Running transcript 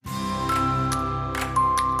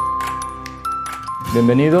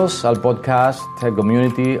Bienvenidos al podcast The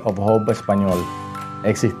Community of Hope Español.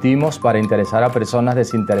 Existimos para interesar a personas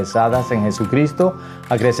desinteresadas en Jesucristo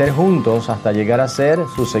a crecer juntos hasta llegar a ser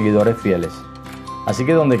sus seguidores fieles. Así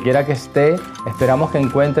que donde quiera que esté, esperamos que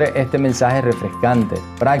encuentre este mensaje refrescante,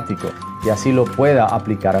 práctico y así lo pueda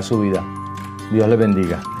aplicar a su vida. Dios le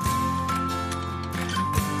bendiga.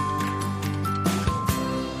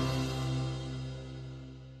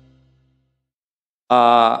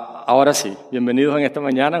 Ahora sí, bienvenidos en esta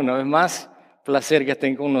mañana una vez más. Placer que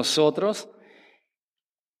estén con nosotros.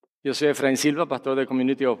 Yo soy Efraín Silva, pastor de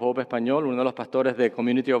Community of Hope Español, uno de los pastores de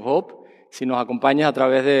Community of Hope. Si nos acompañas a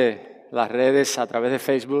través de las redes, a través de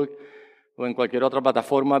Facebook o en cualquier otra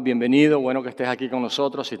plataforma, bienvenido. Bueno que estés aquí con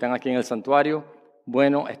nosotros. Si están aquí en el santuario,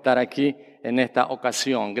 bueno estar aquí en esta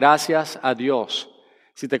ocasión. Gracias a Dios.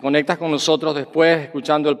 Si te conectas con nosotros después,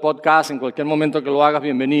 escuchando el podcast, en cualquier momento que lo hagas,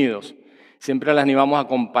 bienvenidos. Siempre les animamos a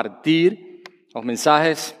compartir los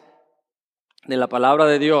mensajes de la palabra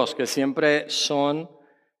de Dios, que siempre son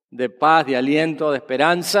de paz, de aliento, de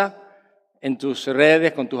esperanza, en tus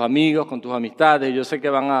redes, con tus amigos, con tus amistades. Yo sé que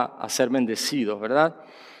van a ser bendecidos, ¿verdad?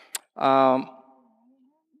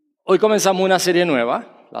 Hoy comenzamos una serie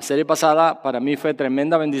nueva. La serie pasada para mí fue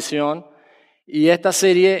tremenda bendición y esta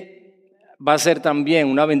serie va a ser también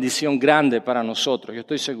una bendición grande para nosotros, yo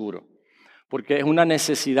estoy seguro. Porque es una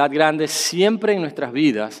necesidad grande siempre en nuestras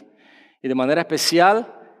vidas y de manera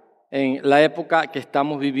especial en la época que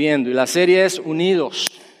estamos viviendo. Y la serie es Unidos,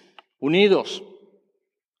 Unidos.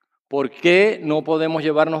 ¿Por qué no podemos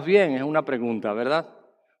llevarnos bien? Es una pregunta, ¿verdad?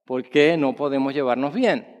 ¿Por qué no podemos llevarnos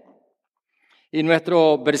bien? Y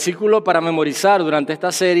nuestro versículo para memorizar durante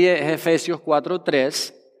esta serie es Efesios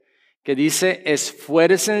 4:3, que dice: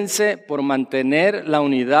 esfuércense por mantener la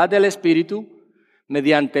unidad del Espíritu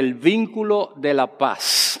mediante el vínculo de la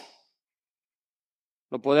paz.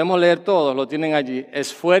 Lo podemos leer todos, lo tienen allí.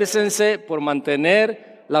 Esfuércense por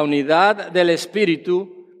mantener la unidad del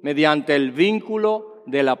Espíritu mediante el vínculo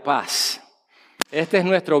de la paz. Este es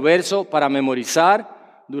nuestro verso para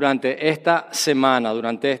memorizar durante esta semana,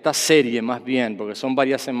 durante esta serie más bien, porque son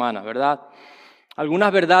varias semanas, ¿verdad?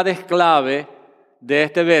 Algunas verdades clave de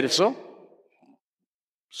este verso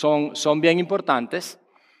son bien importantes.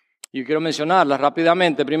 Yo quiero mencionarlas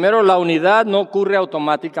rápidamente. Primero, la unidad no ocurre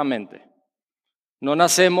automáticamente. No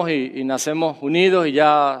nacemos y nacemos unidos y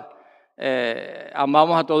ya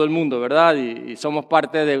amamos a todo el mundo, ¿verdad? Y somos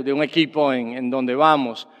parte de un equipo en donde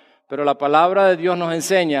vamos. Pero la palabra de Dios nos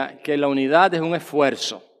enseña que la unidad es un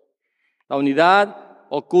esfuerzo. La unidad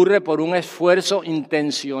ocurre por un esfuerzo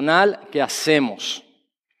intencional que hacemos.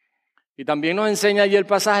 Y también nos enseña allí el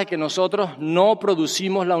pasaje que nosotros no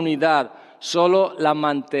producimos la unidad, solo la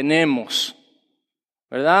mantenemos,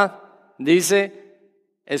 ¿verdad? Dice,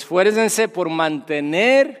 esfuércense por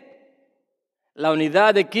mantener la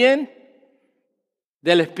unidad ¿de quién?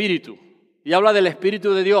 Del Espíritu. Y habla del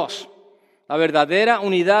Espíritu de Dios. La verdadera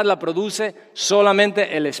unidad la produce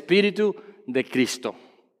solamente el Espíritu de Cristo.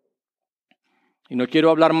 Y no quiero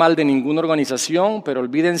hablar mal de ninguna organización, pero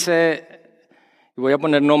olvídense, y voy a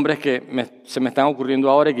poner nombres que se me están ocurriendo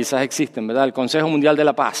ahora y quizás existen, ¿verdad? El Consejo Mundial de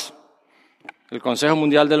la Paz, el Consejo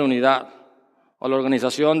Mundial de la Unidad o la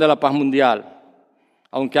Organización de la Paz Mundial.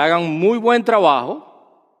 Aunque hagan muy buen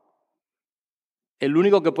trabajo, el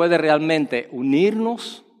único que puede realmente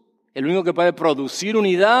unirnos, el único que puede producir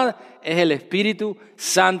unidad es el Espíritu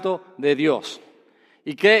Santo de Dios.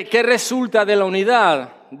 ¿Y qué resulta de la unidad?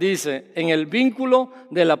 Dice, en el vínculo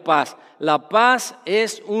de la paz. La paz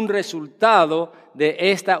es un resultado de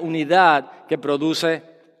esta unidad que produce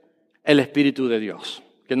el Espíritu de Dios.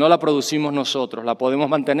 Que no la producimos nosotros, la podemos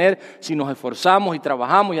mantener si nos esforzamos y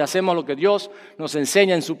trabajamos y hacemos lo que Dios nos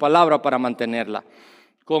enseña en su palabra para mantenerla.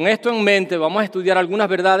 Con esto en mente vamos a estudiar algunas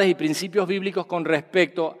verdades y principios bíblicos con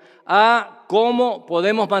respecto a cómo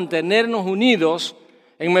podemos mantenernos unidos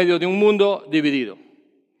en medio de un mundo dividido.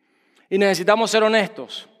 Y necesitamos ser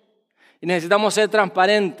honestos, y necesitamos ser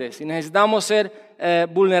transparentes, y necesitamos ser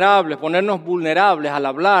vulnerables, ponernos vulnerables al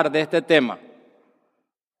hablar de este tema.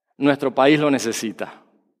 Nuestro país lo necesita.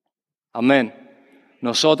 Amén.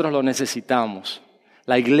 Nosotros lo necesitamos.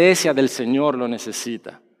 La iglesia del Señor lo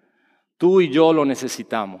necesita. Tú y yo lo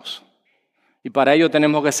necesitamos. Y para ello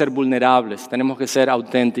tenemos que ser vulnerables, tenemos que ser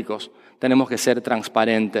auténticos, tenemos que ser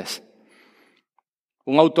transparentes.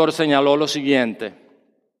 Un autor señaló lo siguiente: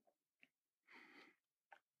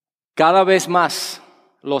 cada vez más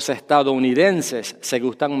los estadounidenses se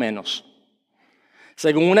gustan menos.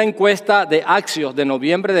 Según una encuesta de Axios de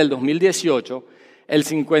noviembre del 2018, el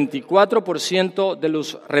 54% de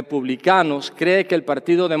los republicanos cree que el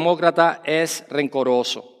Partido Demócrata es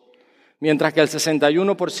rencoroso, mientras que el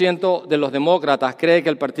 61% de los demócratas cree que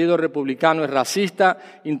el Partido Republicano es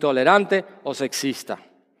racista, intolerante o sexista.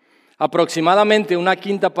 Aproximadamente una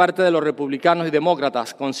quinta parte de los republicanos y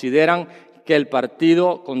demócratas consideran que el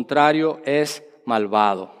partido contrario es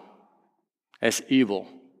malvado, es evil.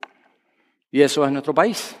 Y eso es nuestro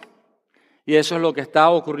país. Y eso es lo que está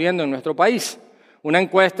ocurriendo en nuestro país. Una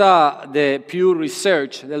encuesta de Pew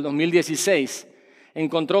Research del 2016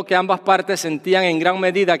 encontró que ambas partes sentían en gran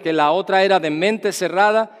medida que la otra era de mente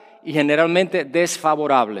cerrada y generalmente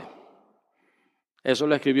desfavorable. Eso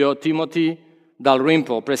lo escribió Timothy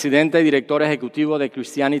Dalrymple, presidente y director ejecutivo de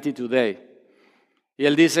Christianity Today. Y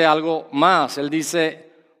él dice algo más. Él dice,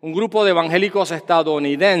 un grupo de evangélicos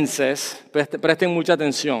estadounidenses, presten mucha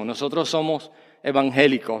atención, nosotros somos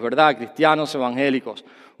evangélicos, ¿verdad? Cristianos evangélicos.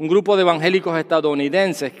 Un grupo de evangélicos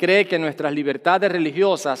estadounidenses cree que nuestras libertades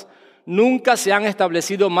religiosas nunca se han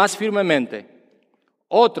establecido más firmemente.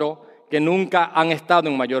 Otro, que nunca han estado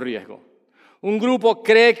en mayor riesgo. Un grupo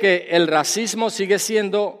cree que el racismo sigue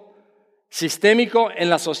siendo sistémico en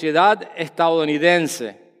la sociedad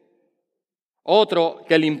estadounidense. Otro,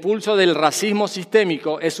 que el impulso del racismo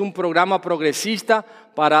sistémico es un programa progresista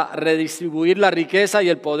para redistribuir la riqueza y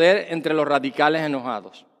el poder entre los radicales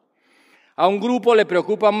enojados. A un grupo le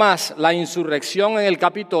preocupa más la insurrección en el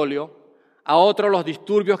Capitolio, a otro los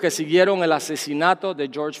disturbios que siguieron el asesinato de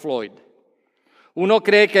George Floyd. Uno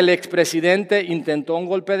cree que el expresidente intentó un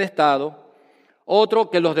golpe de Estado, otro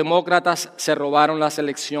que los demócratas se robaron las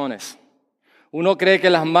elecciones. Uno cree que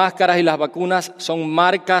las máscaras y las vacunas son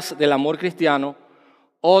marcas del amor cristiano,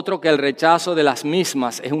 otro que el rechazo de las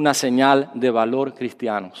mismas es una señal de valor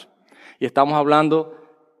cristianos. Y estamos hablando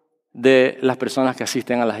de las personas que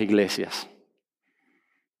asisten a las iglesias.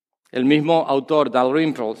 El mismo autor,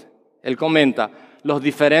 Dalrymple, él comenta, los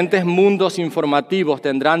diferentes mundos informativos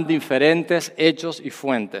tendrán diferentes hechos y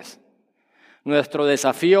fuentes. Nuestro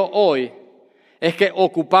desafío hoy es que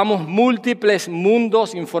ocupamos múltiples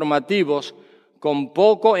mundos informativos con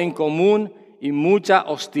poco en común y mucha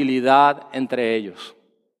hostilidad entre ellos.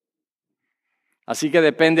 Así que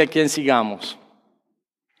depende a quién sigamos.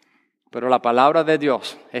 Pero la palabra de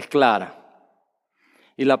Dios es clara.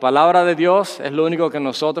 Y la palabra de Dios es lo único que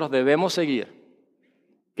nosotros debemos seguir,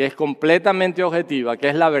 que es completamente objetiva, que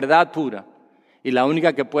es la verdad pura y la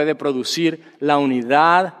única que puede producir la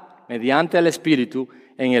unidad mediante el Espíritu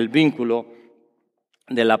en el vínculo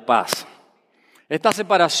de la paz. Esta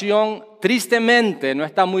separación, tristemente, no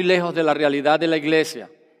está muy lejos de la realidad de la iglesia.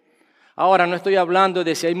 Ahora, no estoy hablando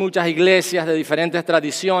de si hay muchas iglesias de diferentes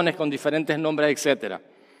tradiciones, con diferentes nombres, etc.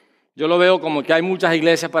 Yo lo veo como que hay muchas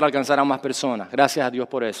iglesias para alcanzar a más personas. Gracias a Dios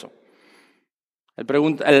por eso. El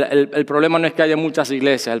problema no es que haya muchas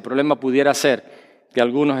iglesias, el problema pudiera ser que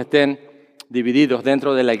algunos estén divididos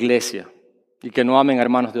dentro de la iglesia y que no amen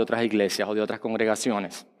hermanos de otras iglesias o de otras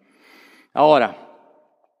congregaciones. Ahora,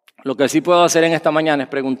 lo que sí puedo hacer en esta mañana es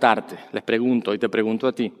preguntarte, les pregunto y te pregunto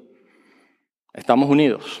a ti. ¿Estamos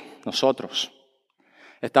unidos nosotros?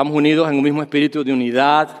 ¿Estamos unidos en un mismo espíritu de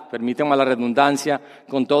unidad, permítanme la redundancia,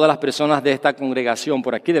 con todas las personas de esta congregación?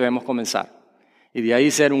 Por aquí debemos comenzar. Y de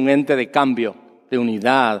ahí ser un ente de cambio, de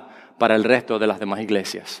unidad para el resto de las demás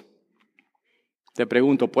iglesias. Te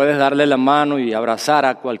pregunto, ¿puedes darle la mano y abrazar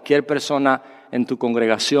a cualquier persona en tu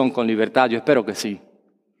congregación con libertad? Yo espero que sí.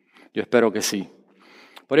 Yo espero que sí.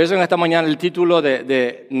 Por eso en esta mañana el título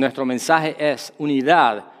de nuestro mensaje es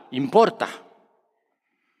Unidad importa.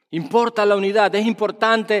 Importa la unidad, es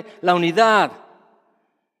importante la unidad.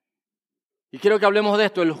 Y quiero que hablemos de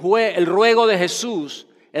esto, el ruego de Jesús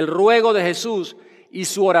y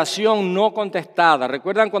su oración no contestada.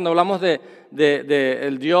 ¿Recuerdan cuando hablamos de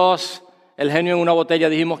el Dios, el genio en una botella?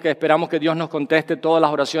 Dijimos que esperamos que Dios nos conteste todas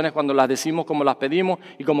las oraciones cuando las decimos como las pedimos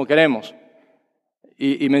y como queremos.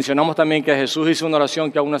 Y mencionamos también que Jesús hizo una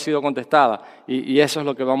oración que aún no ha sido contestada. Y eso es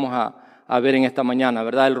lo que vamos a ver en esta mañana,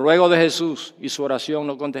 ¿verdad? El ruego de Jesús y su oración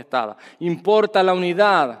no contestada. Importa la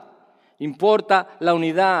unidad. Importa la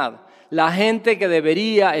unidad. La gente que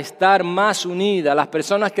debería estar más unida, las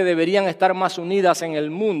personas que deberían estar más unidas en el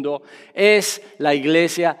mundo, es la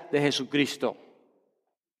iglesia de Jesucristo.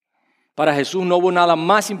 Para Jesús no hubo nada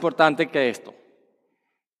más importante que esto.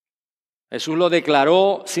 Jesús lo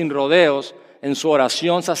declaró sin rodeos en su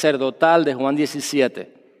oración sacerdotal de Juan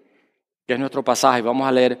 17, que es nuestro pasaje. Vamos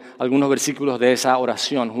a leer algunos versículos de esa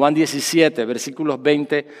oración. Juan 17, versículos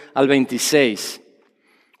 20 al 26.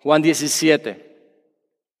 Juan 17.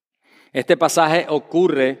 Este pasaje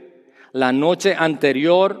ocurre la noche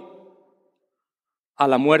anterior a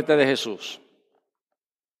la muerte de Jesús.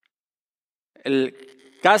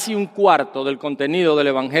 Casi un cuarto del contenido del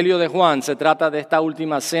Evangelio de Juan se trata de esta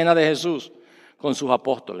última cena de Jesús con sus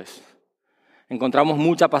apóstoles. encontramos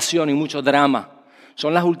mucha pasión y mucho drama.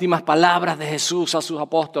 Son las últimas palabras de Jesús a sus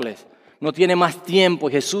apóstoles. No tiene más tiempo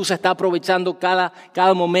y Jesús está aprovechando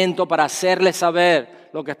cada momento para hacerles saber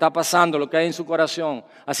lo que está pasando, lo que hay en su corazón.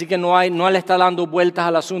 Así que no le está dando vueltas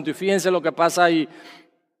al asunto. Y fíjense lo que pasa ahí.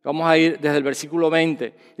 Vamos a ir desde el versículo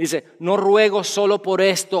 20. Dice, no ruego solo por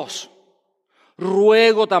estos,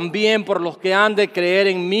 ruego también por los que han de creer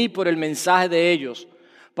en mí por el mensaje de ellos,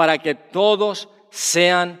 para que todos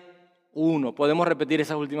sean uno. Podemos repetir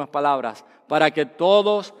esas últimas palabras. Para que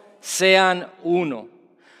todos sean uno.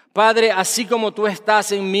 Padre, así como tú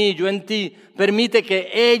estás en mí, yo en ti, permite que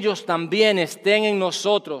ellos también estén en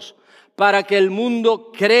nosotros, para que el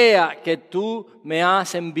mundo crea que tú me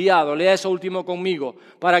has enviado. Lea eso último conmigo.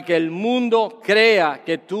 Para que el mundo crea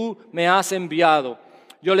que tú me has enviado.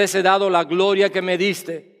 Yo les he dado la gloria que me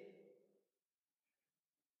diste,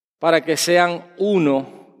 para que sean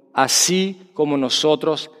uno, así como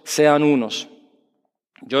nosotros sean unos.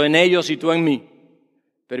 Yo en ellos y tú en mí.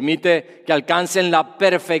 Permite que alcancen la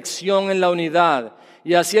perfección en la unidad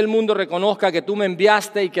y así el mundo reconozca que tú me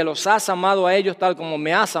enviaste y que los has amado a ellos tal como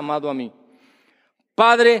me has amado a mí.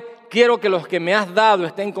 Padre, quiero que los que me has dado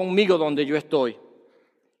estén conmigo donde yo estoy.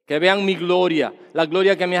 Que vean mi gloria, la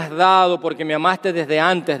gloria que me has dado porque me amaste desde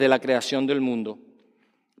antes de la creación del mundo.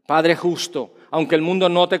 Padre justo, aunque el mundo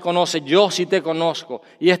no te conoce, yo sí te conozco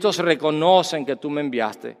y estos reconocen que tú me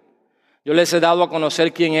enviaste. Yo les he dado a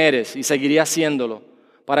conocer quién eres y seguiré haciéndolo,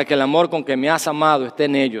 para que el amor con que me has amado esté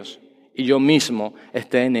en ellos y yo mismo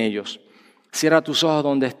esté en ellos. Cierra tus ojos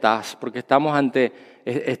donde estás, porque estamos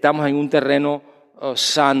en un terreno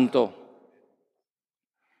santo.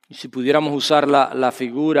 Y si pudiéramos usar la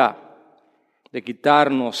figura de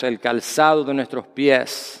quitarnos el calzado de nuestros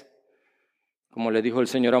pies, como le dijo el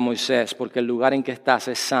Señor a Moisés, porque el lugar en que estás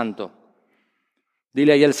es santo.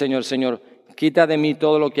 Dile ahí al Señor, Señor, quita de mí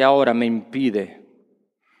todo lo que ahora me impide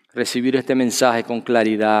recibir este mensaje con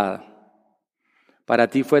claridad. Para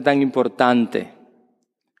ti fue tan importante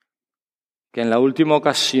que en la última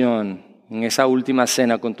ocasión, en esa última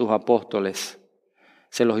cena con tus apóstoles,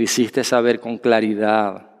 se los hiciste saber con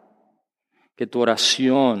claridad que tu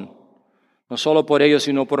oración, no solo por ellos,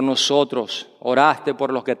 sino por nosotros, oraste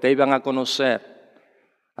por los que te iban a conocer.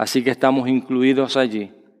 Así que estamos incluidos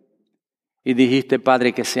allí. Y dijiste,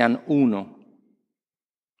 Padre, que sean uno,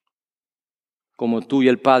 como tú y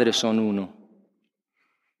el Padre son uno.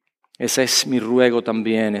 Ese es mi ruego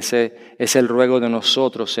también, ese es el ruego de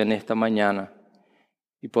nosotros en esta mañana.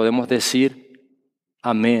 Y podemos decir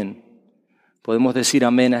amén. Podemos decir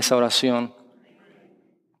amén a esa oración.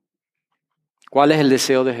 ¿Cuál es el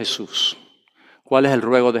deseo de Jesús? ¿Cuál es el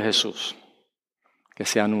ruego de Jesús? Que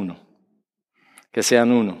sean uno. Que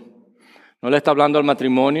sean uno. No le está hablando al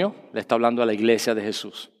matrimonio, le está hablando a la iglesia de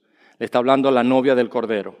Jesús. Le está hablando a la novia del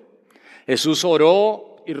Cordero. Jesús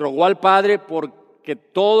oró y rogó al Padre porque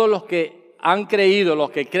todos los que han creído,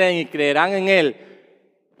 los que creen y creerán en Él,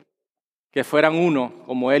 que fueran uno,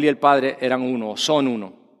 como Él y el Padre eran uno, o son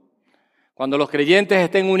uno. Cuando los creyentes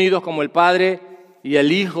estén unidos como el Padre y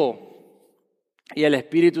el Hijo y el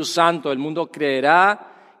Espíritu Santo, el mundo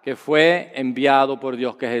creerá que fue enviado por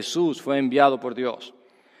Dios, que Jesús fue enviado por Dios.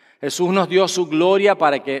 Jesús nos dio su gloria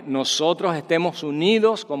para que nosotros estemos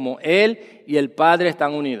unidos como Él y el Padre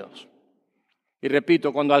están unidos. Y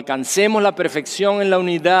repito, cuando alcancemos la perfección en la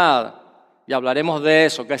unidad, y hablaremos de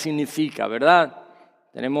eso, qué significa, ¿verdad?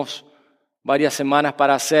 Tenemos varias semanas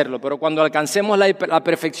para hacerlo, pero cuando alcancemos la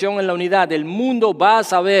perfección en la unidad, el mundo va a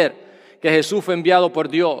saber que Jesús fue enviado por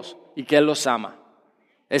Dios y que Él los ama.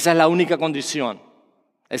 Esa es la única condición.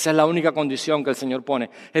 Esa es la única condición que el Señor pone.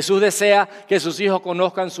 Jesús desea que sus hijos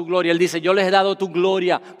conozcan su gloria. Él dice, yo les he dado tu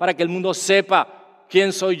gloria para que el mundo sepa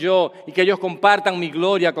quién soy yo y que ellos compartan mi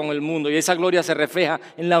gloria con el mundo. Y esa gloria se refleja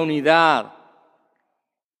en la unidad.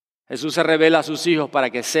 Jesús se revela a sus hijos para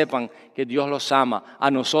que sepan que Dios los ama a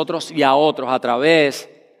nosotros y a otros a través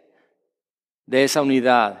de esa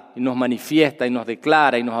unidad. Y nos manifiesta y nos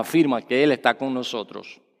declara y nos afirma que Él está con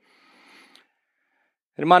nosotros.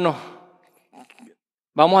 Hermanos,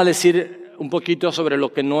 vamos a decir un poquito sobre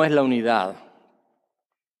lo que no es la unidad.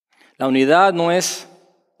 La unidad no es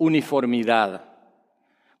uniformidad.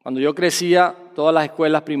 Cuando yo crecía, todas las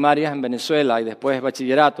escuelas primarias en Venezuela y después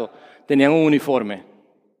bachillerato tenían un uniforme.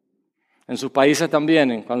 En sus países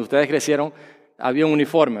también, cuando ustedes crecieron, había un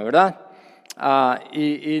uniforme, ¿verdad?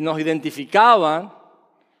 Y nos identificaban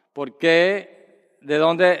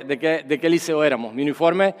de qué liceo éramos. Mi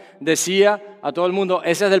uniforme decía a todo el mundo,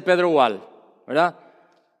 ese es del Pedro Gual, ¿verdad?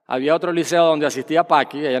 Había otro liceo donde asistía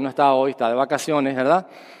Paqui, ella no está hoy, está de vacaciones, ¿verdad?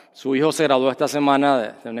 Su hijo se graduó esta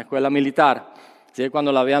semana de una escuela militar. ¿sí?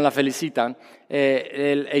 Cuando la vean la felicitan.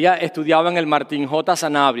 Ella estudiaba en el Martín J.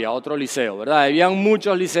 Sanabria, otro liceo, ¿verdad? Habían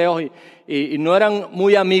muchos liceos y no eran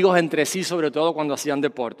muy amigos entre sí, sobre todo cuando hacían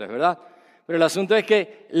deportes, ¿verdad? Pero el asunto es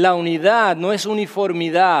que la unidad no es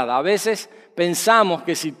uniformidad. A veces pensamos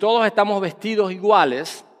que si todos estamos vestidos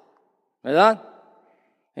iguales, ¿verdad?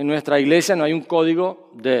 En nuestra iglesia no hay un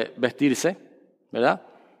código de vestirse, ¿verdad?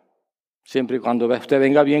 Siempre y cuando usted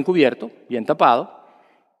venga bien cubierto, bien tapado,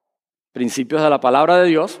 principios de la palabra de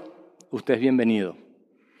Dios, usted es bienvenido,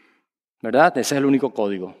 ¿verdad? Ese es el único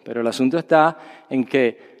código. Pero el asunto está en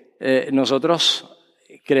que nosotros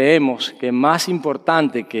creemos que más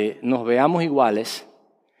importante que nos veamos iguales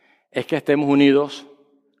es que estemos unidos,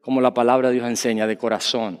 como la palabra de Dios enseña, de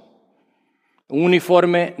corazón. Un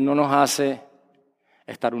uniforme no nos hace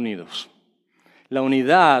estar unidos. La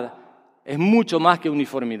unidad es mucho más que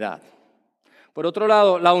uniformidad. Por otro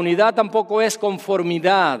lado, la unidad tampoco es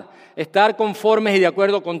conformidad. Estar conformes y de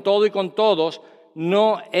acuerdo con todo y con todos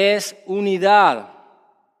no es unidad.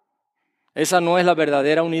 Esa no es la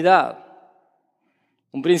verdadera unidad.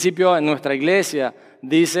 Un principio en nuestra iglesia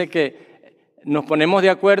dice que nos ponemos de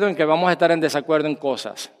acuerdo en que vamos a estar en desacuerdo en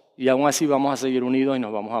cosas y aún así vamos a seguir unidos y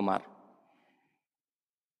nos vamos a amar.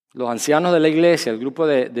 Los ancianos de la iglesia, el grupo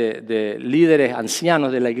de líderes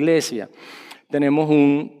ancianos de la iglesia, tenemos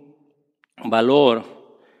un valor.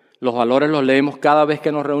 Los valores los leemos cada vez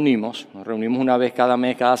que nos reunimos una vez cada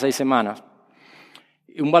mes, cada 6 semanas.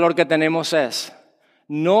 Y un valor que tenemos es,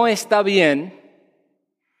 no está bien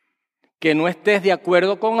que no estés de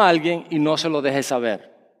acuerdo con alguien y no se lo dejes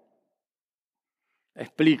saber.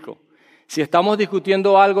 Explico. Si estamos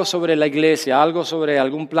discutiendo algo sobre la iglesia, algo sobre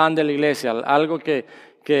algún plan de la iglesia, algo que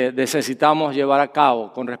necesitamos llevar a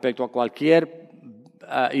cabo con respecto a cualquier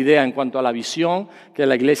idea en cuanto a la visión que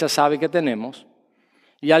la iglesia sabe que tenemos,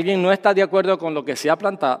 y alguien no está de acuerdo con lo que se ha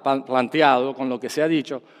planteado, con lo que se ha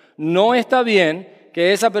dicho, no está bien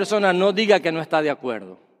que esa persona no diga que no está de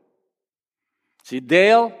acuerdo. Si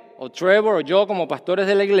Dale o Trevor o yo como pastores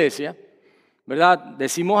de la iglesia, ¿verdad?,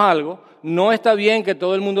 decimos algo, no está bien que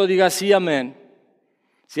todo el mundo diga sí, amén.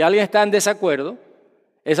 Si alguien está en desacuerdo,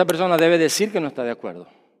 esa persona debe decir que no está de acuerdo,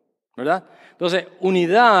 ¿verdad? Entonces,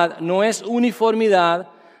 unidad no es uniformidad,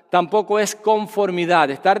 tampoco es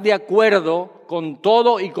conformidad, estar de acuerdo con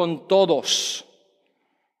todo y con todos.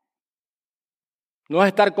 No es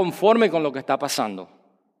estar conforme con lo que está pasando.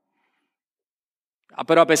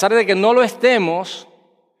 Pero a pesar de que no lo estemos,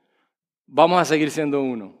 vamos a seguir siendo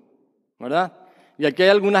uno, ¿verdad? Y aquí hay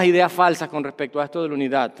algunas ideas falsas con respecto a esto de la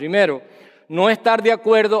unidad. Primero, no estar de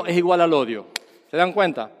acuerdo es igual al odio. ¿Se dan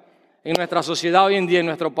cuenta? En nuestra sociedad hoy en día, en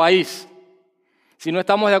nuestro país, si no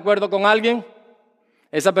estamos de acuerdo con alguien,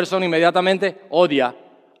 esa persona inmediatamente odia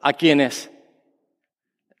a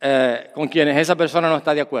con quienes esa persona no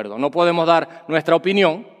está de acuerdo. No podemos dar nuestra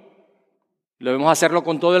opinión, debemos hacerlo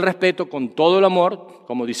con todo el respeto, con todo el amor,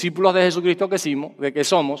 como discípulos de Jesucristo que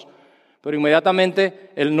somos, pero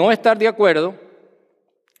inmediatamente el no estar de acuerdo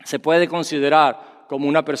se puede considerar como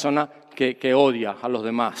una persona que odia a los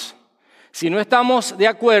demás. Si no estamos de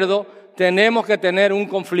acuerdo, tenemos que tener un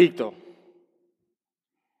conflicto.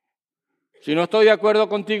 Si no estoy de acuerdo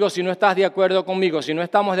contigo, si no estás de acuerdo conmigo, si no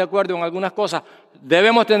estamos de acuerdo en algunas cosas,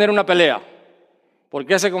 debemos tener una pelea,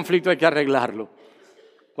 porque ese conflicto hay que arreglarlo.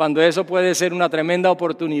 Cuando eso puede ser una tremenda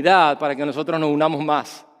oportunidad para que nosotros nos unamos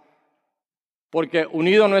más. Porque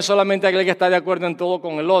unido no es solamente aquel que está de acuerdo en todo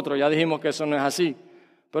con el otro, ya dijimos que eso no es así,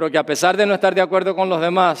 pero que a pesar de no estar de acuerdo con los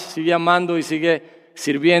demás, sigue amando y sigue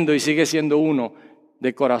sirviendo y sigue siendo uno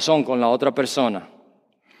de corazón con la otra persona.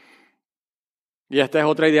 Y esta es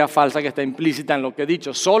otra idea falsa que está implícita en lo que he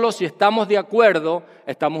dicho. Solo si estamos de acuerdo,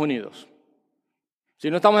 estamos unidos. Si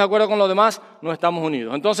no estamos de acuerdo con los demás, no estamos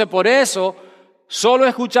unidos. Entonces, por eso, solo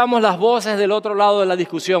escuchamos las voces del otro lado de la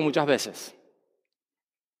discusión muchas veces.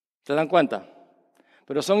 ¿Se dan cuenta?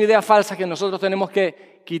 Pero son ideas falsas que nosotros tenemos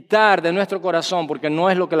que quitar de nuestro corazón porque no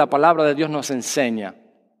es lo que la palabra de Dios nos enseña.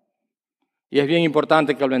 Y es bien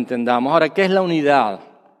importante que lo entendamos. Ahora, ¿qué es la unidad?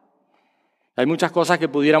 Hay muchas cosas que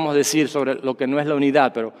pudiéramos decir sobre lo que no es la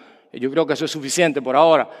unidad, pero yo creo que eso es suficiente por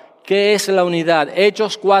ahora. ¿Qué es la unidad?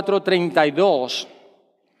 Hechos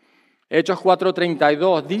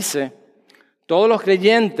 4:32 dice, todos los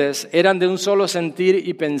creyentes eran de un solo sentir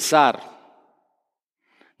y pensar.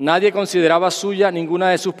 Nadie consideraba suya ninguna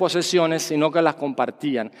de sus posesiones, sino que las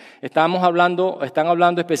compartían. Están hablando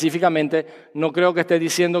específicamente, no creo que esté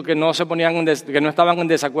diciendo que no estaban en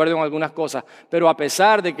desacuerdo en algunas cosas, pero a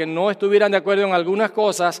pesar de que no estuvieran de acuerdo en algunas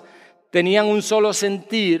cosas, tenían un solo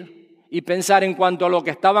sentir y pensar en cuanto a lo que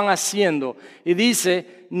estaban haciendo. Y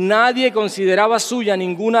dice, nadie consideraba suya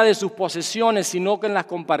ninguna de sus posesiones, sino que las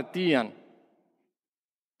compartían.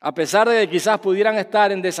 A pesar de que quizás pudieran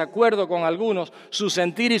estar en desacuerdo con algunos, su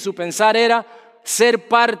sentir y su pensar era ser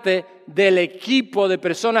parte del equipo de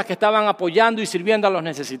personas que estaban apoyando y sirviendo a los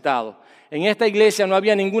necesitados. En esta iglesia no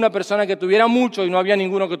había ninguna persona que tuviera mucho y no había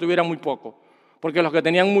ninguno que tuviera muy poco, porque los que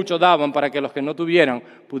tenían mucho daban para que los que no tuvieran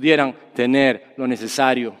pudieran tener lo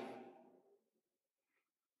necesario.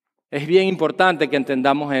 Es bien importante que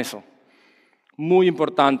entendamos eso, muy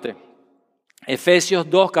importante. Efesios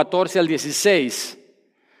 2, 14 al 16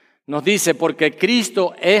 nos dice, porque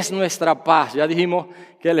Cristo es nuestra paz. Ya dijimos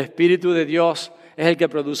que el Espíritu de Dios es el que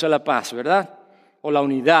produce la paz, ¿verdad? O la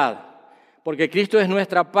unidad. Porque Cristo es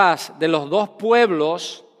nuestra paz. De los dos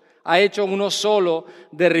pueblos ha hecho uno solo,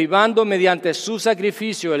 derribando mediante su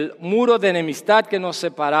sacrificio el muro de enemistad que nos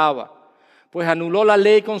separaba, pues anuló la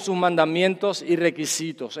ley con sus mandamientos y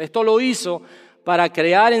requisitos. Esto lo hizo para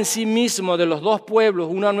crear en sí mismo de los dos pueblos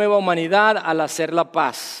una nueva humanidad al hacer la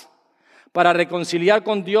paz, para reconciliar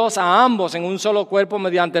con Dios a ambos en un solo cuerpo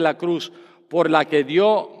mediante la cruz, por la que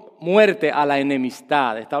dio muerte a la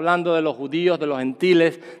enemistad. Está hablando de los judíos, de los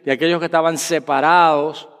gentiles, de aquellos que estaban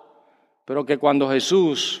separados, pero que cuando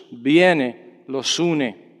Jesús viene, los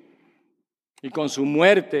une. Y con su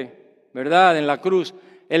muerte, ¿verdad?, en la cruz,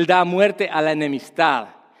 Él da muerte a la enemistad.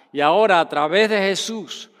 Y ahora, a través de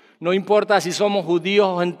Jesús, no importa si somos judíos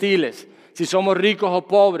o gentiles, si somos ricos o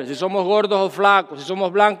pobres, si somos gordos o flacos, si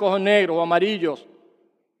somos blancos o negros o amarillos,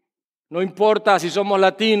 no importa si somos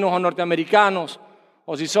latinos o norteamericanos,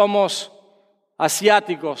 o si somos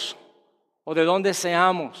asiáticos, o de dónde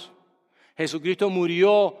seamos. Jesucristo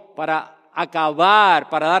murió para acabar,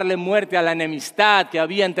 para darle muerte a la enemistad que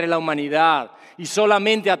había entre la humanidad. Y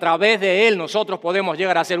solamente a través de Él nosotros podemos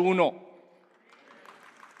llegar a ser uno.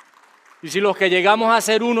 Y si los que llegamos a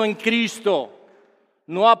ser uno en Cristo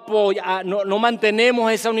no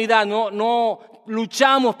mantenemos esa unidad, no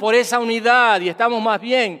luchamos por esa unidad y estamos más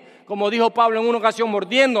bien, como dijo Pablo en una ocasión,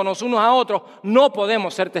 mordiéndonos unos a otros, no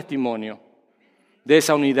podemos ser testimonio de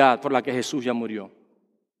esa unidad por la que Jesús ya murió.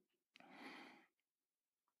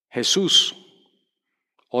 Jesús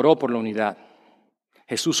oró por la unidad.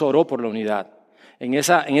 Jesús oró por la unidad. En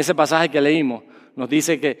ese pasaje que leímos nos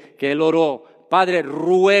dice que Él oró, Padre,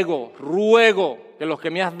 ruego que los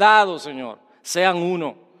que me has dado, Señor, sean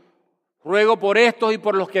uno. Ruego por estos y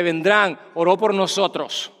por los que vendrán. Oró por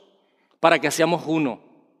nosotros para que seamos uno.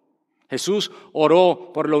 Jesús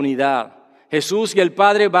oró por la unidad. Jesús y el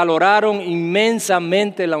Padre valoraron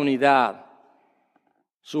inmensamente la unidad.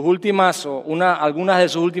 Algunas de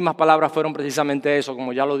sus últimas palabras fueron precisamente eso,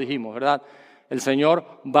 como ya lo dijimos, ¿verdad? El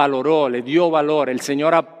Señor valoró, le dio valor. El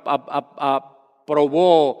Señor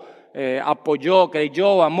aprobó, apoyó,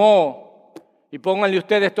 creyó, amó. Y pónganle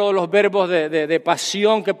ustedes todos los verbos de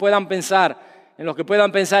pasión que puedan pensar, en los que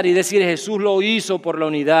puedan pensar y decir, Jesús lo hizo por la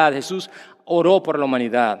unidad. Jesús oró por la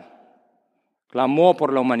humanidad, clamó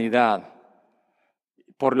por la humanidad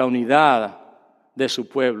de su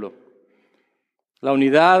pueblo. La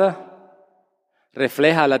unidad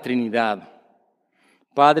refleja la Trinidad,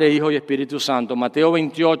 Padre, Hijo y Espíritu Santo. Mateo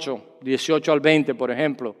 28, 18 al 20, por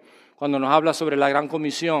ejemplo, cuando nos habla sobre la gran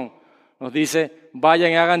comisión, nos dice,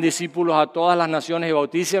 vayan y hagan discípulos a todas las naciones y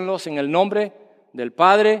bautícenlos en el nombre del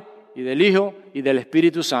Padre y del Hijo y del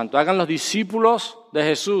Espíritu Santo. Hagan los discípulos de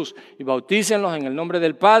Jesús y bautícenlos en el nombre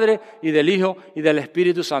del Padre y del Hijo y del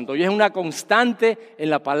Espíritu Santo. Y es una constante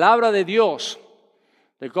en la palabra de Dios,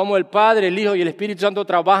 de cómo el Padre, el Hijo y el Espíritu Santo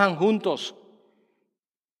trabajan juntos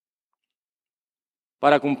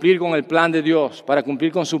para cumplir con el plan de Dios, para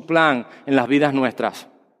cumplir con su plan en las vidas nuestras.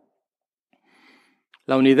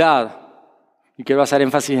 La unidad, y quiero hacer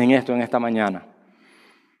énfasis en esto en esta mañana,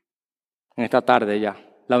 en esta tarde ya.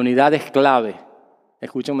 La unidad es clave,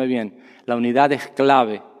 escúchenme bien, la unidad es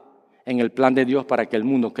clave en el plan de Dios para que el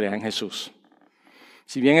mundo crea en Jesús.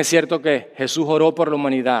 Si bien es cierto que Jesús oró por la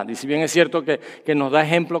humanidad, y si bien es cierto que nos da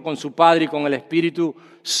ejemplo con su Padre y con el Espíritu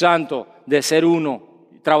Santo de ser uno,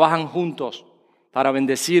 trabajan juntos para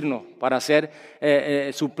bendecirnos, para hacer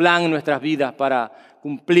su plan en nuestras vidas, para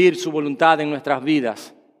cumplir su voluntad en nuestras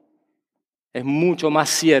vidas, es mucho más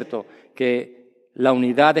cierto que la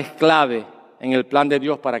unidad es clave en el plan de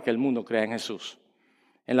Dios para que el mundo crea en Jesús.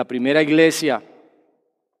 En la primera iglesia,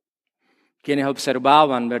 quienes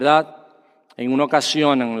observaban, ¿verdad?, en una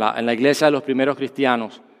ocasión en la iglesia de los primeros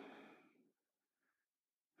cristianos,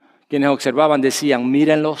 quienes observaban decían,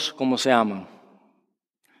 mírenlos cómo se aman.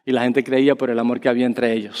 Y la gente creía por el amor que había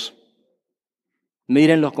entre ellos.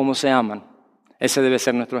 Mírenlos cómo se aman. Ese debe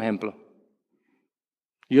ser nuestro ejemplo.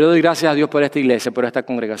 Yo le doy gracias a Dios por esta iglesia, por esta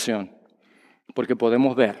congregación, porque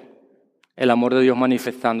podemos ver el amor de Dios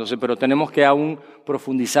manifestándose, pero tenemos que aún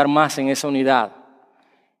profundizar más en esa unidad.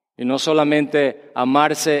 Y no solamente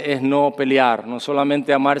amarse es no pelear, no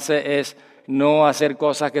solamente amarse es no hacer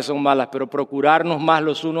cosas que son malas, pero procurarnos más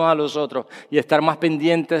los unos a los otros y estar más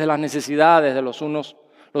pendientes de las necesidades de los unos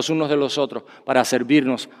de los otros para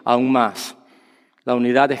servirnos aún más. La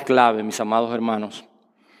unidad es clave, mis amados hermanos.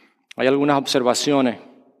 Hay algunas observaciones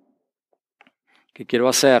que quiero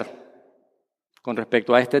hacer con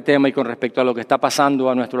respecto a este tema y con respecto a lo que está pasando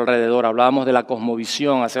a nuestro alrededor. Hablábamos de la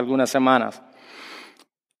cosmovisión hace algunas semanas.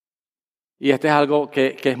 Y este es algo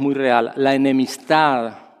que es muy real. La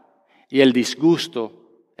enemistad y el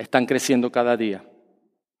disgusto están creciendo cada día.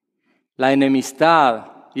 La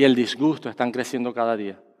enemistad y el disgusto están creciendo cada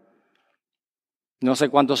día. No sé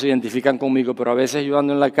cuántos se identifican conmigo, pero a veces yo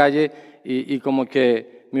ando en la calle y como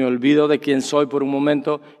que me olvido de quién soy por un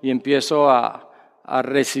momento y empiezo a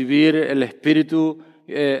recibir el espíritu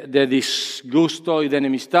de disgusto y de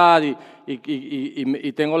enemistad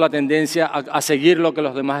y tengo la tendencia a seguir lo que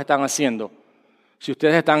los demás están haciendo. Si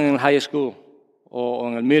ustedes están en high school o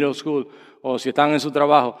en el middle school o si están en su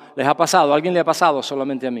trabajo, ¿les ha pasado? ¿A alguien le ha pasado?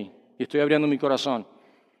 Solamente a mí. Y estoy abriendo mi corazón.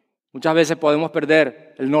 Muchas veces podemos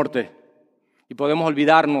perder el norte y podemos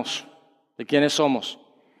olvidarnos de quiénes somos.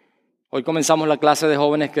 Hoy comenzamos la clase de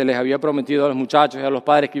jóvenes que les había prometido a los muchachos y a los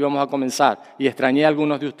padres que íbamos a comenzar y extrañé a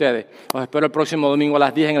algunos de ustedes. Los espero el próximo domingo a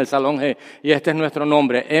las 10 en el Salón G y este es nuestro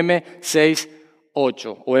nombre,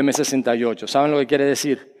 M68 o M68. ¿Saben lo que quiere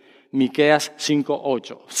decir? Miqueas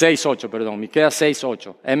 6:8, Miqueas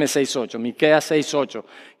 6:8, M68, Miqueas 6:8,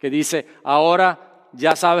 que dice, ahora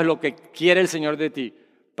ya sabes lo que quiere el Señor de ti,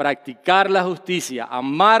 practicar la justicia,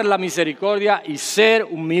 amar la misericordia y ser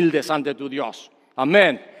humildes ante tu Dios.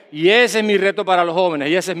 Amén. Y ese es mi reto para los jóvenes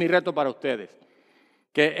y ese es mi reto para ustedes.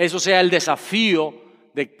 Que eso sea el desafío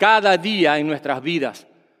de cada día en nuestras vidas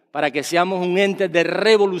para que seamos un ente de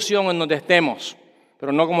revolución en donde estemos,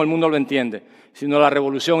 pero no como el mundo lo entiende, sino la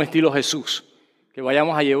revolución estilo Jesús. Que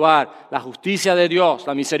vayamos a llevar la justicia de Dios,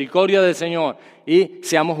 la misericordia del Señor y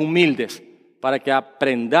seamos humildes para que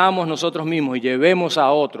aprendamos nosotros mismos y llevemos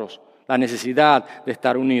a otros la necesidad de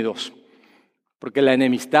estar unidos. Porque la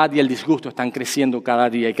enemistad y el disgusto están creciendo cada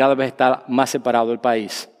día y cada vez está más separado el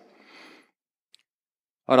país.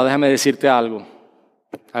 Ahora déjame decirte algo.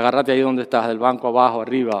 Agárrate ahí donde estás, del banco abajo,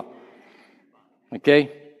 arriba. ¿Ok?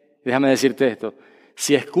 Déjame decirte esto.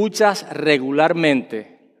 Si escuchas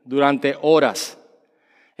regularmente, durante horas,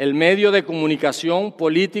 el medio de comunicación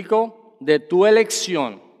político de tu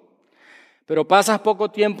elección, pero pasas poco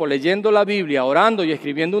tiempo leyendo la Biblia, orando y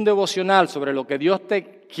escribiendo un devocional sobre lo que Dios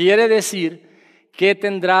te quiere decir, ¿qué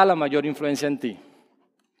tendrá la mayor influencia en ti?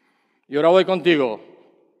 Y ahora voy contigo,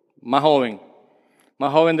 más joven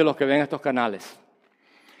de los que ven estos canales.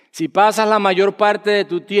 Si pasas la mayor parte de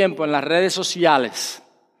tu tiempo en las redes sociales,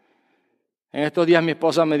 en estos días mi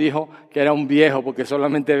esposa me dijo que era un viejo porque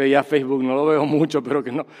solamente veía Facebook, no lo veo mucho, pero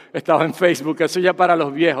que no estaba en Facebook, eso ya para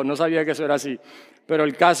los viejos, no sabía que eso era así. Pero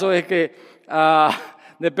el caso es que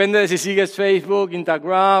depende de si sigues Facebook,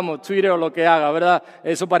 Instagram o Twitter o lo que haga, ¿verdad?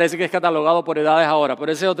 Eso parece que es catalogado por edades ahora,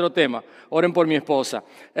 pero ese es otro tema. Oren por mi esposa.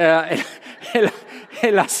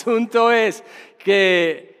 El asunto es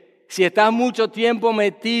que si estás mucho tiempo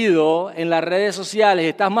metido en las redes sociales,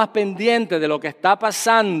 estás más pendiente de lo que está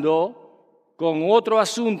pasando con otro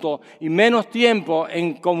asunto y menos tiempo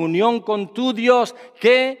en comunión con tu Dios,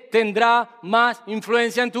 ¿qué tendrá más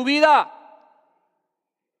influencia en tu vida?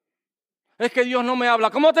 Es que Dios no me habla.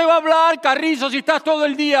 ¿Cómo te va a hablar, Carrizo, si estás todo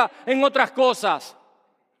el día en otras cosas?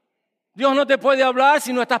 Dios no te puede hablar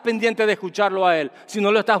si no estás pendiente de escucharlo a Él, si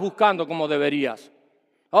no lo estás buscando como deberías.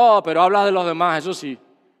 Oh, pero hablas de los demás, eso sí.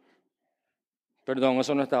 Perdón,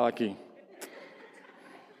 eso no estaba aquí.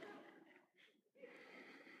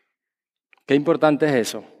 Qué importante es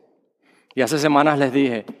eso. Y hace semanas les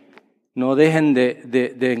dije, no dejen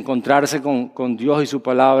de encontrarse con Dios y su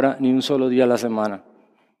palabra ni un solo día a la semana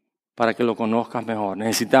para que lo conozcas mejor.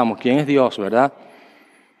 Necesitamos, ¿quién es Dios, verdad?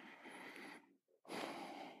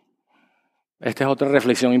 Esta es otra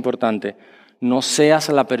reflexión importante. No seas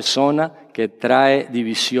la persona que trae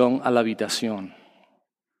división a la habitación.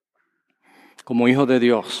 Como hijo de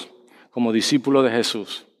Dios, como discípulo de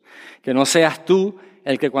Jesús. Que no seas tú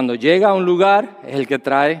el que cuando llega a un lugar es el que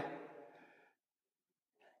trae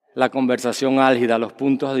la conversación álgida, los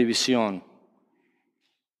puntos de división.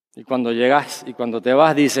 Y cuando llegas y cuando te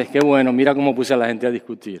vas dices, qué bueno, mira cómo puse a la gente a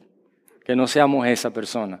discutir. Que no seamos esa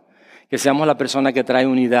persona. Que seamos la persona que trae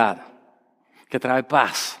unidad, que trae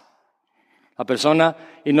paz. La persona,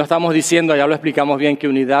 y no estamos diciendo, ya lo explicamos bien, que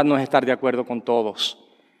unidad no es estar de acuerdo con todos.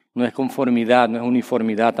 No es conformidad, no es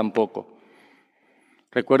uniformidad tampoco.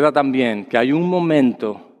 Recuerda también que hay un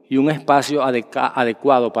momento y un espacio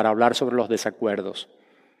adecuado para hablar sobre los desacuerdos.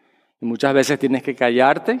 Y muchas veces tienes que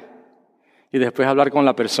callarte y después hablar con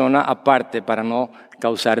la persona aparte para no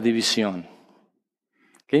causar división.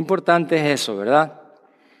 Qué importante es eso, ¿verdad?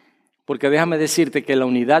 Porque déjame decirte que la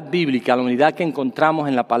unidad bíblica, la unidad que encontramos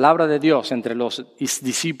en la palabra de Dios entre los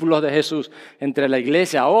discípulos de Jesús, entre la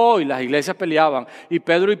iglesia, y las iglesias peleaban. Y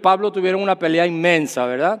Pedro y Pablo tuvieron una pelea inmensa,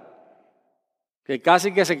 ¿verdad? Que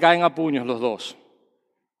casi que se caen a puños los dos.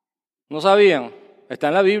 ¿No sabían? Está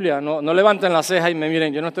en la Biblia. No levanten la ceja y me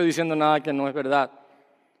miren, yo no estoy diciendo nada que no es verdad.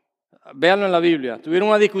 Véanlo en la Biblia. Tuvieron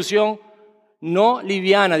una discusión no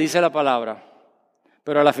liviana, dice la palabra.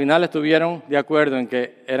 Pero a la final estuvieron de acuerdo en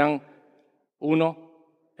que eran uno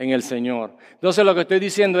en el Señor. Entonces lo que estoy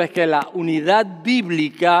diciendo es que la unidad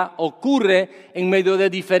bíblica ocurre en medio de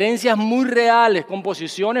diferencias muy reales, con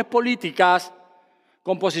posiciones políticas,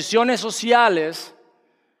 con posiciones sociales.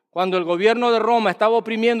 Cuando el gobierno de Roma estaba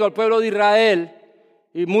oprimiendo al pueblo de Israel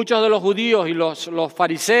y muchos de los judíos y los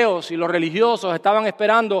fariseos y los religiosos estaban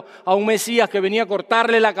esperando a un Mesías que venía a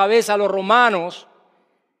cortarle la cabeza a los romanos,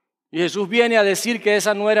 y Jesús viene a decir que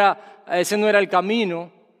ese no era el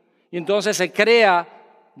camino. Y entonces se crea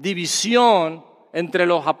división entre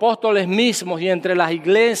los apóstoles mismos y entre las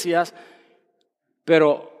iglesias,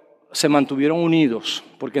 pero se mantuvieron unidos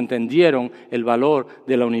porque entendieron el valor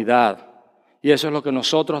de la unidad. Y eso es lo que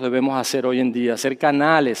nosotros debemos hacer hoy en día, ser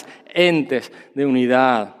canales, entes de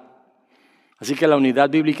unidad. Así que la unidad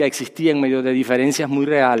bíblica existía en medio de diferencias muy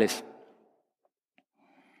reales.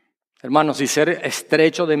 Hermanos, y ser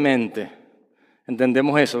estrecho de mente,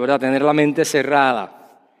 entendemos eso, ¿verdad? Tener la mente cerrada.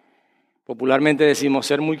 Popularmente decimos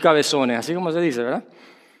ser muy cabezones, así como se dice, ¿verdad?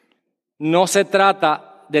 No se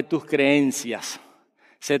trata de tus creencias,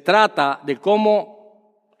 se trata de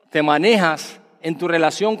cómo te manejas en tu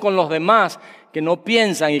relación con los demás que no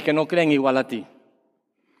piensan y que no creen igual a ti.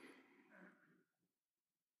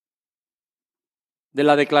 De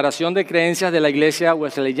la declaración de creencias de la Iglesia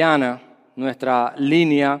Wesleyana, nuestra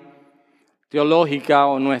línea teológica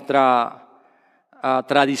o nuestra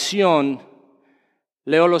tradición,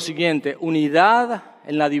 leo lo siguiente: unidad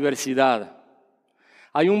en la diversidad.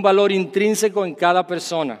 Hay un valor intrínseco en cada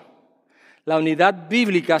persona. La unidad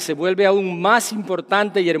bíblica se vuelve aún más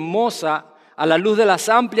importante y hermosa a la luz de las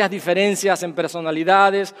amplias diferencias en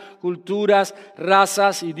personalidades, culturas,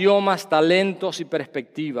 razas, idiomas, talentos y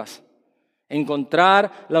perspectivas.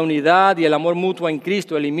 Encontrar la unidad y el amor mutuo en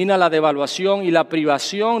Cristo elimina la devaluación y la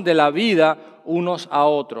privación de la vida unos a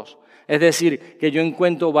otros. Es decir, que yo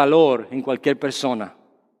encuentro valor en cualquier persona,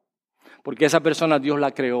 porque esa persona Dios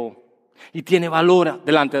la creó y tiene valor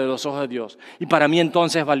delante de los ojos de Dios. Y para mí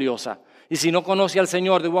entonces es valiosa. Y si no conoce al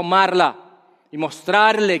Señor, debo amarla y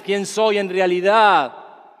mostrarle quién soy en realidad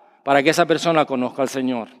para que esa persona conozca al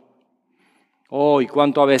Señor. Y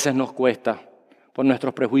cuánto a veces nos cuesta por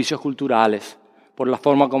nuestros prejuicios culturales, por la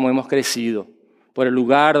forma como hemos crecido, por el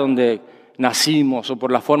lugar donde nacimos o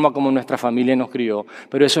por la forma como nuestra familia nos crió.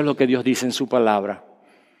 Pero eso es lo que Dios dice en su palabra.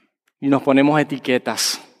 Y nos ponemos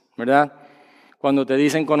etiquetas, ¿verdad? Cuando te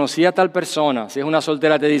dicen, conocí a tal persona, si es una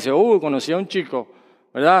soltera te dice, conocí a un chico,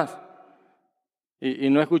 ¿verdad? Y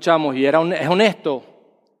no escuchamos, y es honesto,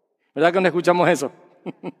 ¿verdad que no escuchamos eso?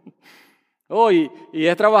 Y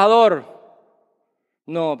es trabajador.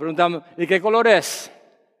 No, preguntamos, ¿y qué color es?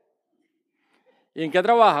 ¿Y en qué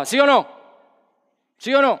trabaja? ¿Sí o no?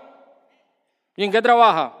 ¿Sí o no? ¿Y en qué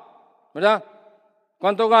trabaja? ¿Verdad?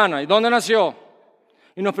 ¿Cuánto gana? ¿Y dónde nació?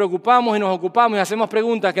 Y nos preocupamos y nos ocupamos y hacemos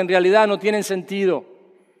preguntas que en realidad no tienen sentido,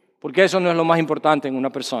 porque eso no es lo más importante en una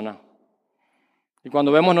persona. Y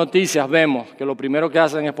cuando vemos noticias vemos que lo primero que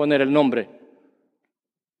hacen es poner el nombre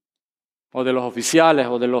o de los oficiales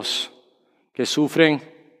o de los que sufren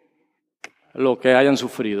lo que hayan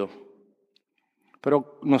sufrido.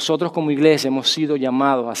 Pero nosotros como iglesia hemos sido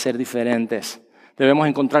llamados a ser diferentes. Debemos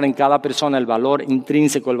encontrar en cada persona el valor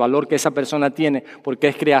intrínseco, el valor que esa persona tiene, porque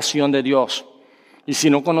es creación de Dios. Y si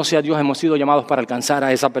no conoce a Dios, hemos sido llamados para alcanzar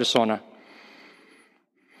a esa persona.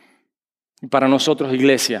 Y para nosotros,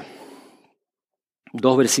 iglesia,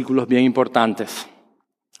 2 versículos bien importantes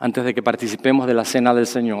antes de que participemos de la cena del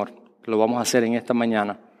Señor, que lo vamos a hacer en esta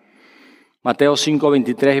mañana. Mateo 5,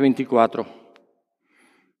 23 y 24.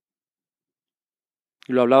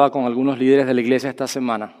 Y lo hablaba con algunos líderes de la iglesia esta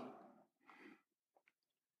semana.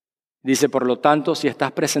 Dice, por lo tanto, si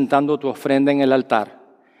estás presentando tu ofrenda en el altar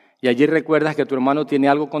y allí recuerdas que tu hermano tiene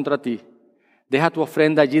algo contra ti, deja tu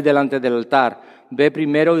ofrenda allí delante del altar. Ve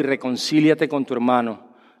primero y reconcíliate con tu hermano.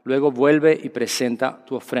 Luego vuelve y presenta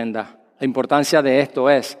tu ofrenda. La importancia de esto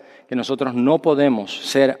es que nosotros no podemos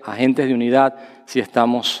ser agentes de unidad si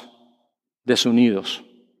estamos desunidos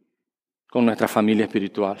con nuestra familia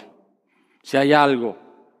espiritual. Si hay algo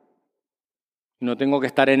No tengo que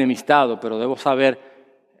estar enemistado, pero debo saber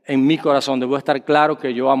en mi corazón, debo estar claro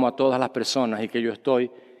que yo amo a todas las personas y que yo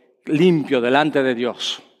estoy limpio delante de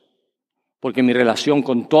Dios, porque mi relación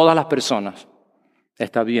con todas las personas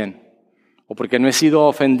está bien, o porque no he sido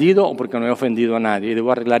ofendido o porque no he ofendido a nadie, y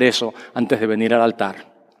debo arreglar eso antes de venir al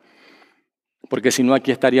altar, porque si no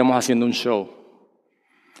aquí estaríamos haciendo un show,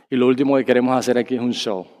 y lo último que queremos hacer aquí es un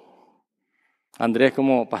show. Andrés,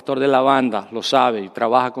 como pastor de la banda, lo sabe y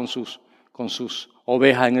trabaja con sus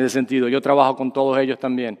ovejas en ese sentido. Yo trabajo con todos ellos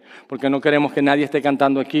también, porque no queremos que nadie esté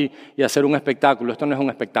cantando aquí y hacer un espectáculo. Esto no es un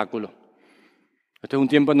espectáculo. Esto es un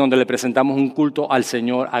tiempo en donde le presentamos un culto al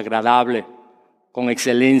Señor agradable, con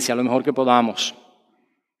excelencia, lo mejor que podamos,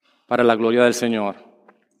 para la gloria del Señor.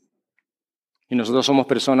 Y nosotros somos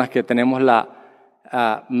personas que tenemos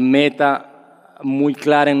la meta muy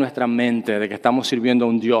clara en nuestra mente de que estamos sirviendo a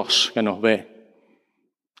un Dios que nos ve,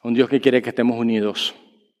 un Dios que quiere que estemos unidos.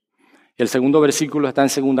 Y el segundo versículo está en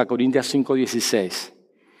 2 Corintios 5:16.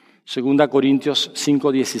 2 Corintios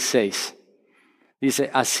 5:16. Dice,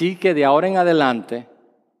 así que de ahora en adelante,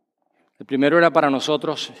 el primero era para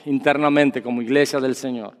nosotros internamente como iglesia del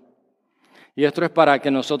Señor. Y esto es para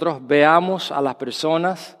que nosotros veamos a las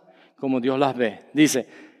personas como Dios las ve. Dice,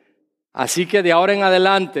 así que de ahora en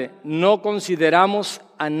adelante no consideramos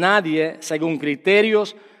a nadie según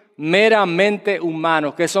criterios meramente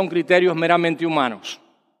humanos. ¿Qué son criterios meramente humanos?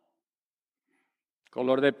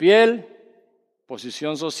 Color de piel,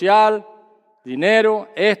 posición social, dinero,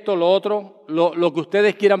 esto, lo otro, lo que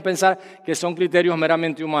ustedes quieran pensar que son criterios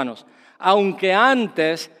meramente humanos. Aunque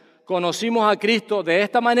antes conocimos a Cristo de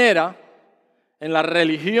esta manera, en la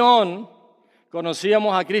religión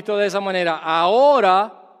conocíamos a Cristo de esa manera,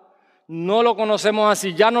 ahora no lo conocemos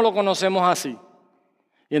así, ya no lo conocemos así.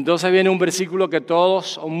 Y entonces viene un versículo que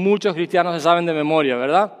todos o muchos cristianos se saben de memoria,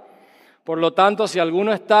 ¿verdad? Por lo tanto, si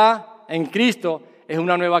alguno está en Cristo, es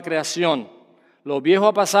una nueva creación. Lo viejo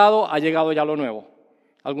ha pasado, ha llegado ya lo nuevo.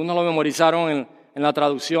 Algunos lo memorizaron en la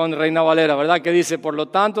traducción Reina Valera, ¿verdad? Que dice, por lo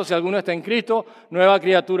tanto, si alguno está en Cristo, nueva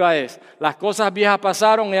criatura es. Las cosas viejas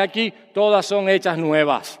pasaron y aquí todas son hechas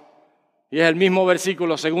nuevas. Y es el mismo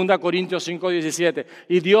versículo, 2 Corintios 5:17.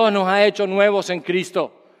 Y Dios nos ha hecho nuevos en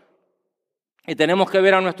Cristo. Y tenemos que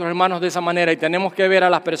ver a nuestros hermanos de esa manera y tenemos que ver a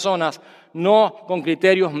las personas no con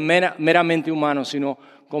criterios meramente humanos, sino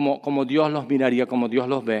como Dios los miraría, como Dios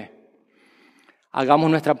los ve. Hagamos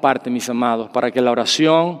nuestra parte, mis amados, para que la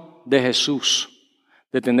oración de Jesús,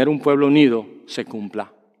 de tener un pueblo unido, se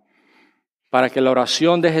cumpla. Para que la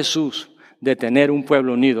oración de Jesús, de tener un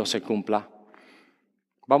pueblo unido, se cumpla.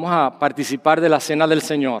 Vamos a participar de la cena del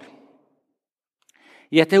Señor.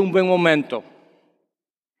 Y este es un buen momento.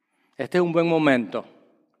 Este es un buen momento.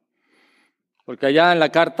 Porque allá en la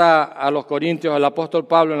carta a los Corintios, el apóstol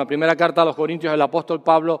Pablo, en la primera carta a los Corintios, el apóstol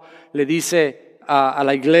Pablo le dice a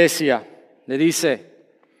la iglesia, le dice,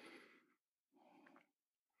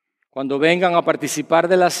 cuando vengan a participar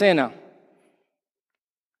de la cena,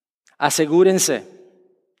 asegúrense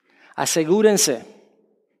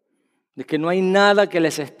de que no hay nada que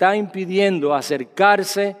les está impidiendo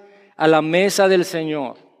acercarse a la mesa del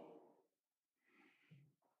Señor.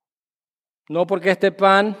 No porque este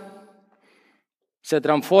pan se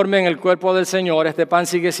transforme en el cuerpo del Señor, este pan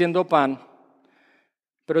sigue siendo pan,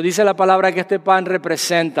 pero dice la palabra que este pan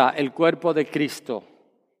representa el cuerpo de Cristo,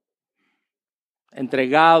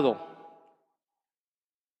 entregado,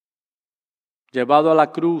 llevado a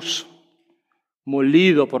la cruz,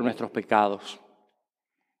 molido por nuestros pecados.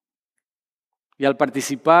 Y al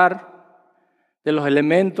participar de los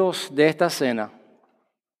elementos de esta cena,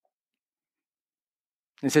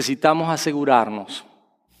 necesitamos asegurarnos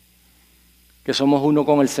que somos uno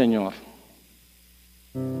con el Señor.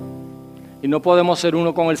 Y no podemos ser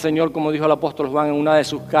uno con el Señor, como dijo el apóstol Juan en una de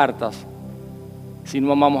sus cartas, si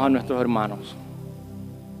no amamos a nuestros hermanos.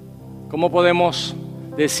 ¿Cómo podemos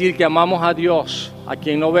decir que amamos a Dios, a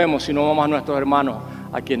quien no vemos, si no amamos a nuestros hermanos,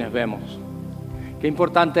 a quienes vemos? Qué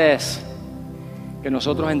importante es que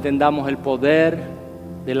nosotros entendamos el poder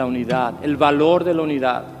de la unidad, el valor de la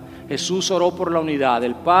unidad. Jesús oró por la unidad.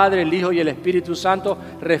 El Padre, el Hijo y el Espíritu Santo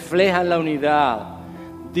reflejan la unidad.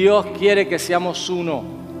 Dios quiere que seamos uno.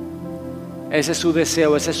 Ese es su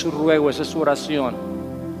deseo, ese es su ruego, esa es su oración.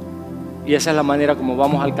 Y esa es la manera como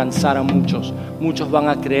vamos a alcanzar a muchos. Muchos van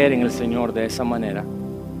a creer en el Señor de esa manera.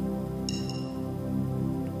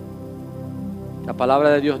 La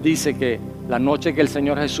palabra de Dios dice que la noche que el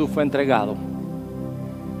Señor Jesús fue entregado,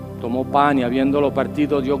 tomó pan y habiéndolo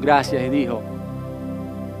partido dio gracias y dijo,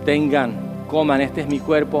 tengan, coman, este es mi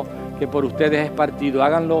cuerpo que por ustedes es partido.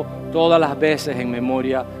 Háganlo todas las veces en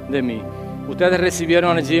memoria de mí. Ustedes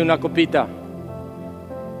recibieron allí una copita.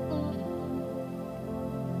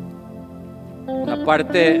 la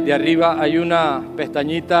parte de arriba hay una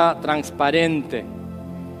pestañita transparente.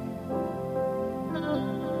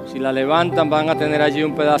 Si la levantan van a tener allí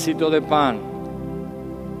un pedacito de pan.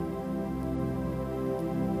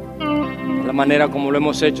 De la manera como lo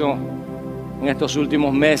hemos hecho en estos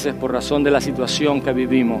últimos meses por razón de la situación que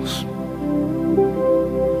vivimos.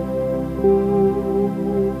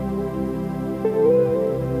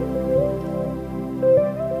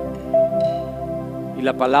 Y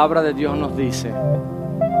la palabra de Dios nos dice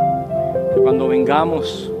que cuando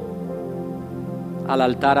vengamos al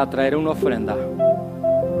altar a traer una ofrenda,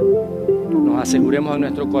 nos aseguremos en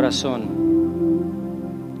nuestro corazón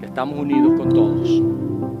que estamos unidos con todos.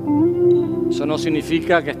 Eso no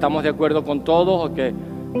significa que estamos de acuerdo con todos o que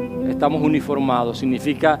estamos uniformados.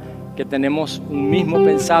 Significa que tenemos un mismo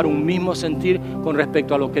pensar, un mismo sentir con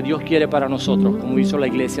respecto a lo que Dios quiere para nosotros, como hizo la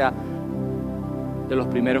iglesia de los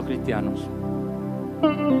primeros cristianos.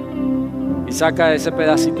 Y saca ese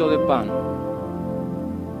pedacito de pan.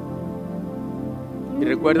 Y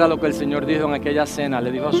recuerda lo que el Señor dijo en aquella cena.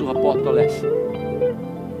 Le dijo a sus apóstoles: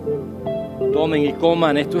 tomen y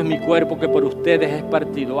coman, esto es mi cuerpo que por ustedes es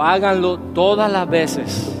partido. Háganlo todas las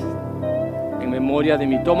veces en memoria de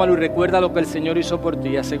mí. Tómalo y recuerda lo que el Señor hizo por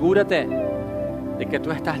ti. Asegúrate de que tú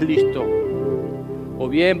estás listo, o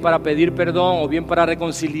bien para pedir perdón, o bien para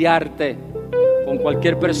reconciliarte con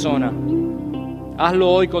cualquier persona.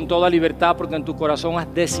 Hazlo hoy con toda libertad, porque en tu corazón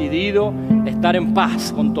has decidido estar en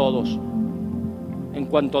paz con todos. En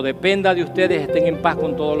cuanto dependa de ustedes, estén en paz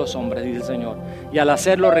con todos los hombres, dice el Señor. Y al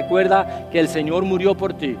hacerlo, recuerda que el Señor murió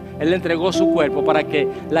por ti. Él entregó su cuerpo para que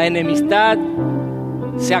la enemistad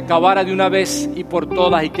se acabara de una vez y por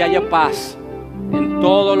todas, y que haya paz en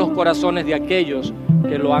todos los corazones de aquellos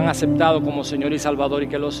que lo han aceptado como Señor y Salvador y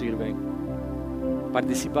que lo sirven.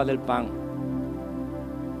 Participa del pan.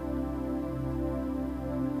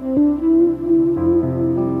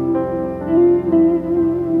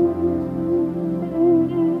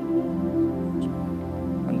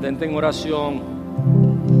 Mantente en oración,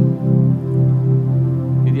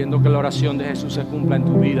 pidiendo que la oración de Jesús se cumpla en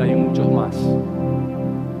tu vida y en muchos más.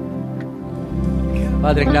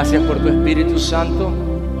 Padre, gracias por tu Espíritu Santo,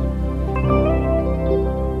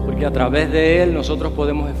 porque a través de Él nosotros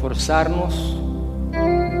podemos esforzarnos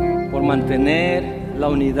por mantener la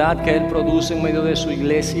unidad que Él produce en medio de su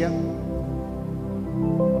iglesia.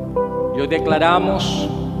 Y hoy declaramos,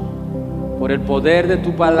 por el poder de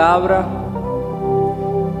tu palabra,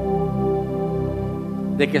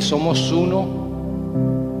 de que somos uno,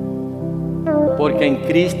 porque en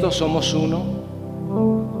Cristo somos uno.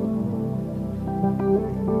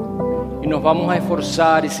 Y nos vamos a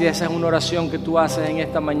esforzar, y si esa es una oración que tú haces en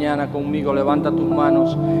esta mañana conmigo, levanta tus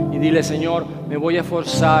manos y dile: Señor, me voy a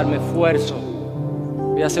esforzar, me esfuerzo.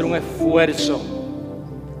 Voy a hacer un esfuerzo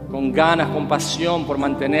con ganas, con pasión, por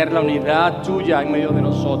mantener la unidad tuya en medio de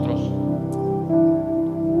nosotros.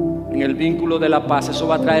 En el vínculo de la paz, eso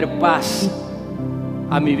va a traer paz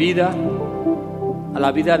a mi vida, a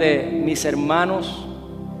la vida de mis hermanos,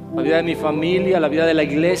 a la vida de mi familia, a la vida de la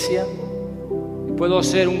iglesia. Y puedo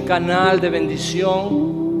ser un canal de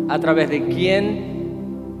bendición a través de quien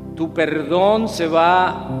tu perdón se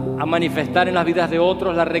va a manifestar en las vidas de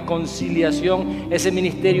otros, la reconciliación, ese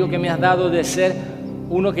ministerio que me has dado de ser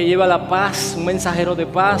uno que lleva la paz, un mensajero de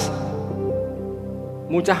paz.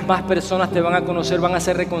 Muchas más personas te van a conocer, van a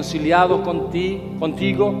ser reconciliados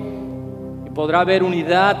contigo, y podrá haber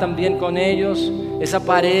unidad también con ellos. Esa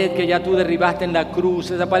pared que ya tú derribaste en la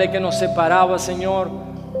cruz, esa pared que nos separaba, Señor,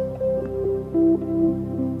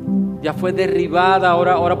 ya fue derribada.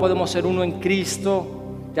 Ahora podemos ser uno en Cristo.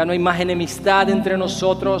 Ya no hay más enemistad entre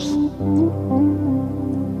nosotros.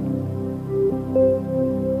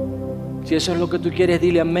 Si eso es lo que tú quieres,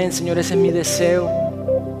 dile amén, Señor. Ese es mi deseo.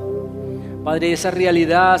 Padre, esa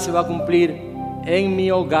realidad se va a cumplir en mi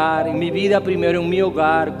hogar, en mi vida primero, en mi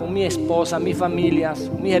hogar, con mi esposa, mis familias,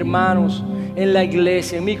 mis hermanos, en la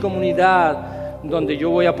iglesia, en mi comunidad, donde yo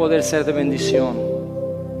voy a poder ser de bendición.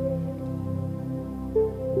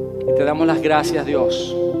 Y te damos las gracias,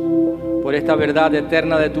 Dios, por esta verdad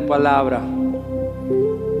eterna de tu palabra.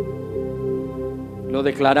 Lo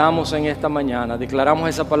declaramos en esta mañana, declaramos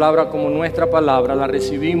esa palabra como nuestra palabra, la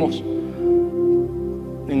recibimos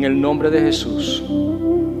en el nombre de Jesús.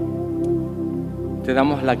 Te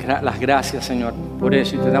damos las gracias, Señor, por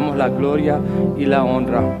eso, y te damos la gloria y la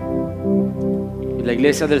honra. Y la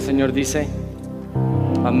iglesia del Señor dice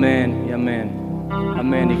amén y amén.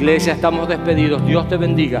 Amén. Iglesia, estamos despedidos. Dios te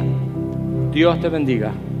bendiga. Dios te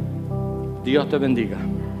bendiga. Dios te bendiga.